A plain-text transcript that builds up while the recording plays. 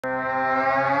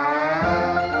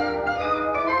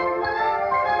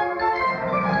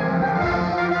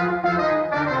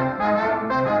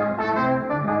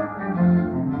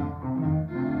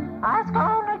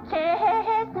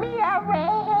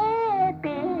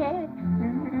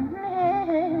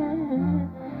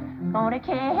gonna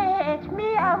catch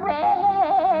me a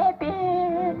rabbit.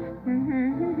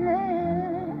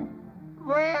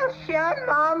 Well, shut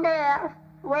my mouth.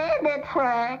 Rabbit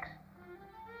tracks.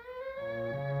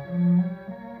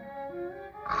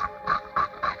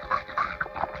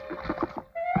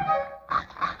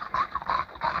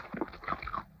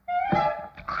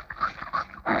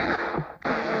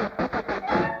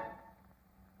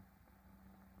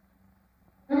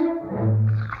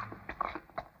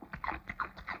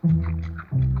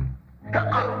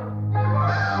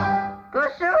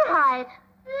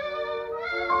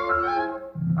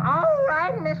 All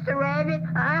right, Mr. Rabbit,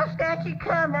 I'll start you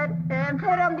covered and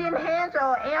put up them hands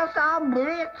or else I'll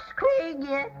blitzkrieg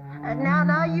you.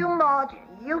 Now you march.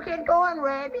 You get going,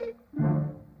 Rabbit.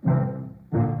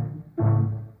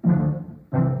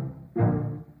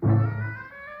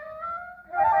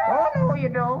 Oh, no, you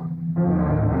don't.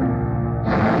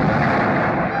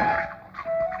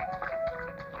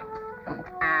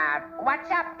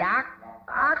 What's up, Doc?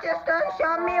 I just done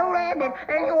shot me a rabbit,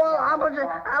 and you all, I was.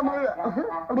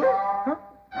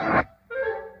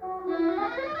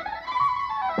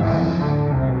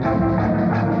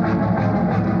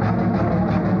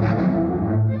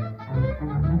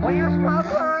 Where's my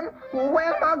gun?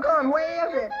 Where's my gun? Where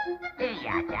is it? Here you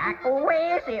are, Doc.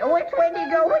 Where is it? Which way did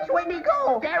he go? Which way did he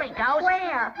go? There he goes.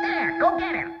 Where? There, go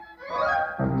get him.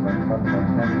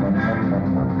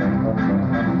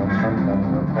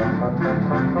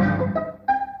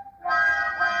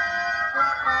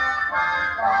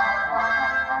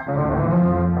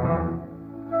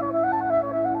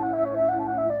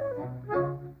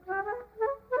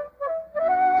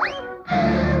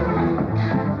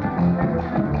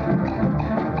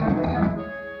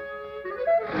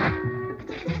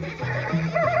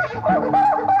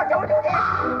 Don't do that!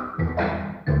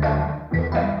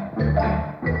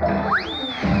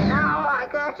 Now I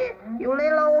got you, you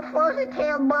little old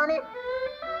fuzzy-tailed bunny.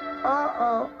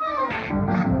 Uh-oh.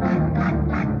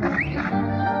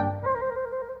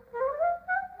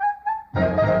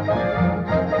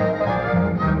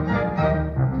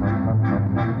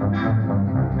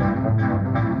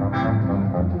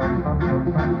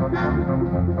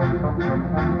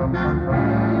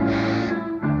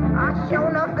 I sure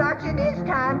enough got you this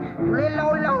time, you little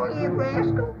old lonely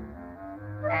rascal.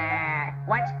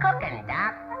 What's cooking,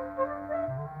 Doc?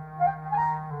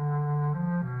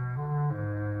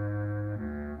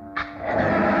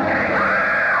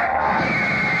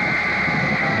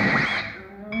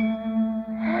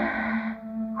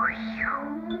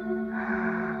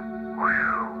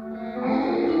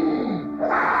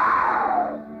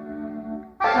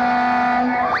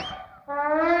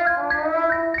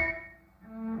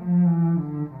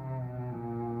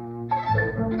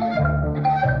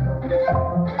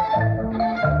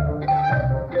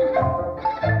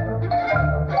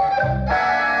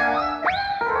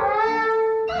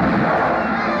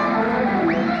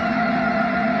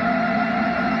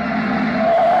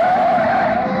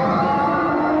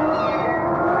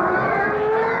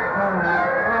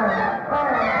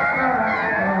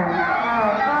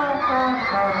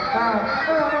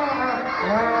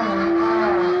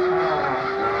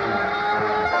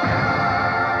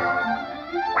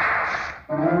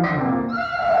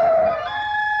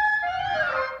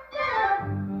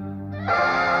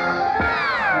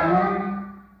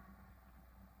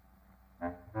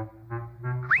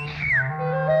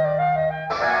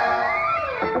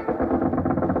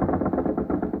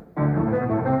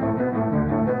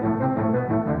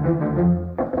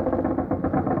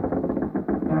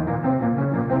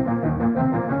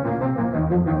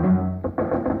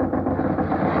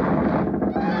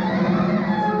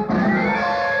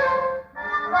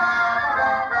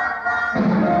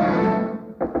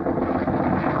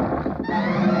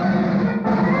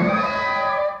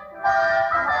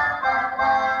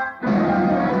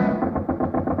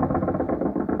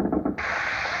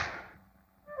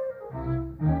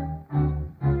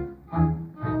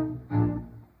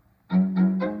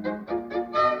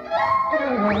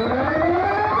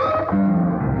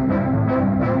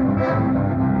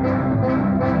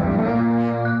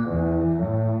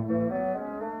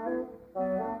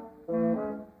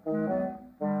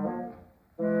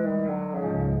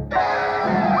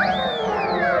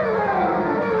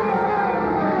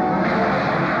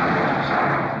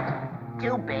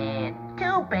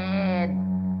 Too bad.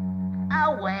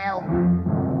 Oh, well.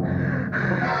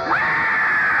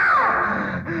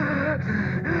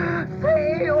 Say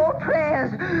your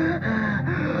prayers,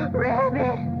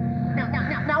 Rabbit.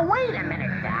 Now, wait a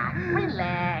minute, Doc.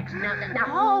 Relax. Now,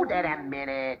 hold it a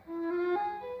minute.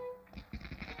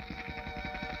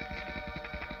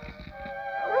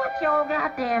 What y'all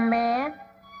got there, man?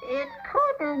 It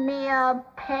couldn't be a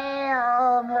pair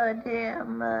of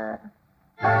them.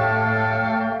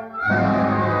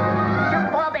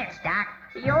 Shoot 4 bits, Doc.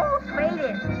 You're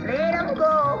faded. Let them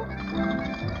go.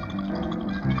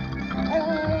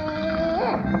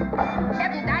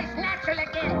 7 dice natural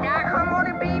again, Doc. Come on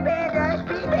and be bad, dice,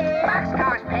 be bad.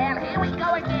 Boxcars, pal. Here we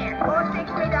go again. Oh,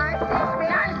 6 me dice, 6 me.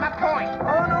 Nine's my point.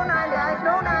 Oh, no 9 dice,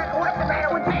 no 9. What's the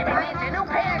matter with you? Maybe it's a new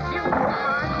pair of shoes.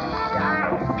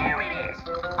 There it is.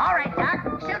 All right, Doc.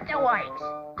 Shoot the whites.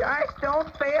 Dice, don't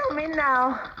fail me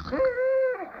now.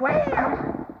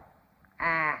 Wham!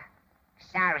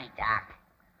 Sorry, Doc.